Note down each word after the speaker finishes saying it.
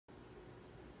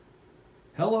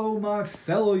Hello my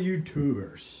fellow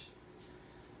YouTubers.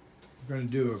 I'm going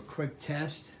to do a quick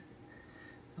test.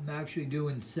 I'm actually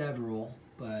doing several,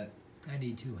 but I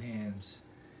need two hands.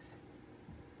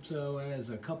 So it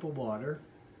has a cup of water.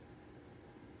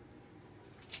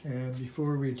 And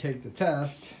before we take the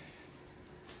test,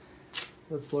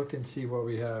 let's look and see what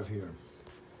we have here.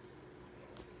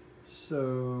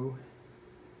 So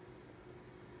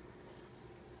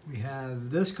we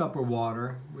have this cup of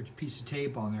water, which piece of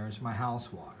tape on there is my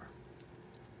house water.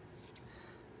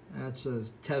 That's a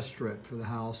test strip for the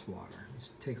house water.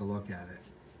 Let's take a look at it.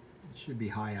 It should be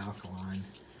high alkaline.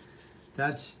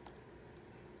 That's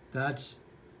just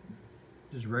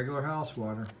regular house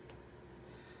water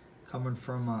coming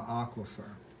from an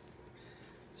aquifer.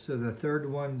 So the third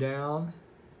one down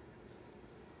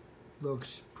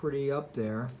looks pretty up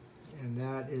there, and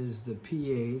that is the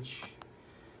pH,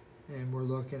 and we're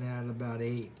looking at about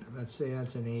 8. Let's say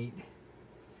that's an 8.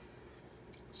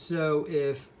 So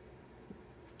if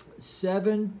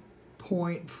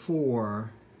 7.4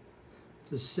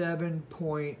 to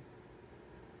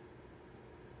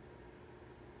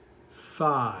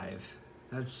 7.5,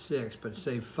 that's 6, but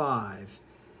say 5,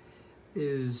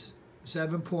 is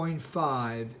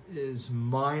 7.5 is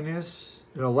minus,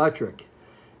 an electric,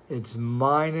 it's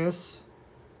minus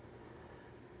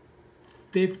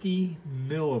 50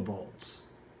 millivolts.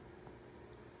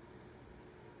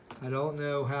 I don't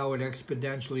know how it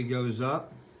exponentially goes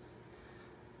up,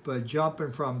 but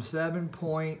jumping from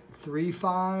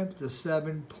 7.35 to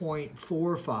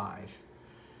 7.45.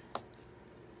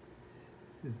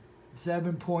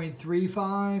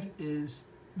 7.35 is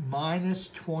minus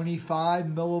 25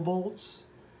 millivolts,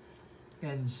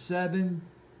 and it's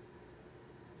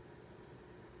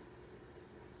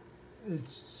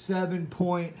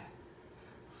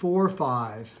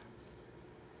 7.45.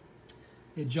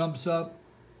 It jumps up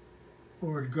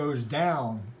or it goes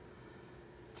down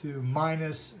to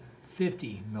minus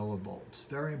 50 millivolts.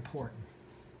 Very important.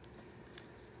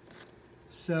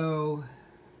 So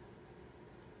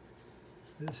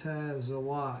this has a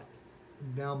lot.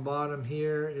 Down bottom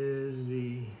here is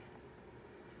the,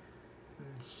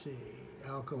 let's see,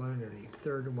 alkalinity,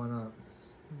 third one up,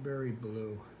 very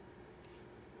blue,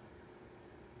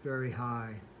 very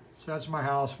high. So that's my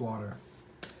house water.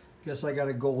 Guess I got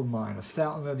a gold mine, a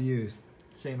fountain of youth,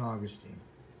 St. Augustine.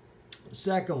 The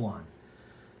second one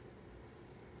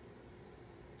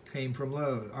came from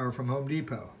Lowe's, or from Home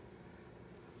Depot.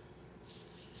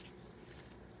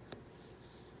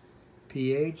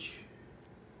 pH,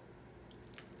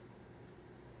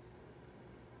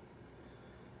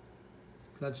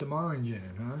 got some orange in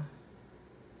it, huh?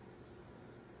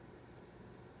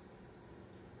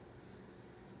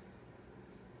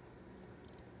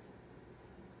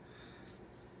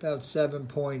 About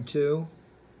 7.2,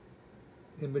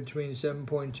 in between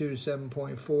 7.2 to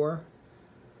 7.4.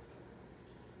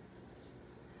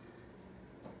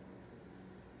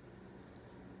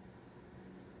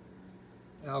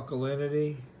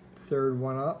 Alkalinity, third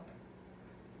one up,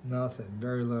 nothing,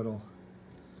 very little,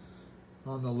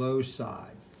 on the low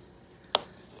side.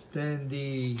 Then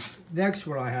the next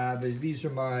one I have is, these are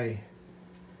my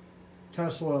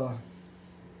Tesla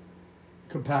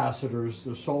capacitors,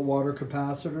 the saltwater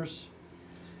capacitors,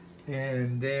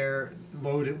 and they're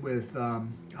loaded with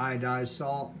iodized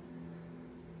salt.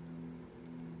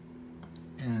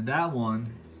 And that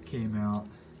one came out,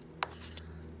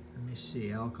 let me see,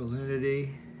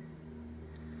 alkalinity,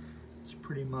 it's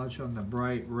pretty much on the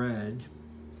bright red.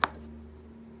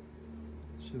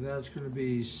 So that's going to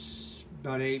be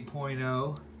about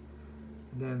 8.0,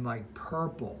 and then like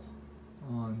purple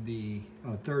on the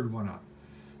third one up.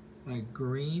 Like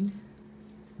green,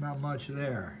 not much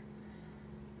there.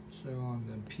 So on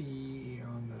the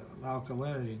on the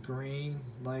alkalinity, green,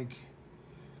 like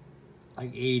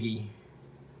 80.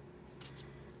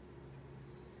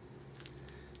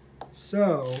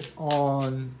 So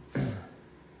on, let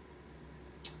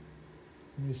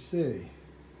me see.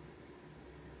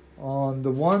 On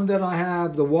the one that I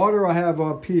have, the water I have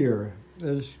up here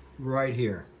is right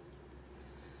here,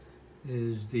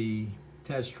 is the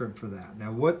test strip for that.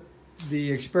 Now what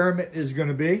the experiment is going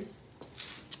to be,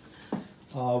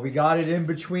 we got it in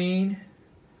between.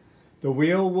 The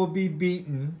wheel will be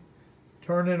beaten,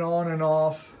 turning on and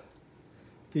off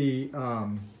the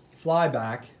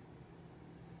flyback,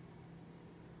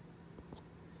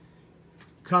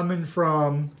 coming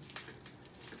from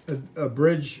a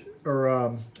bridge or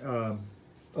a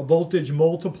voltage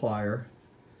multiplier.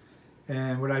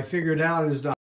 And what I figured out is that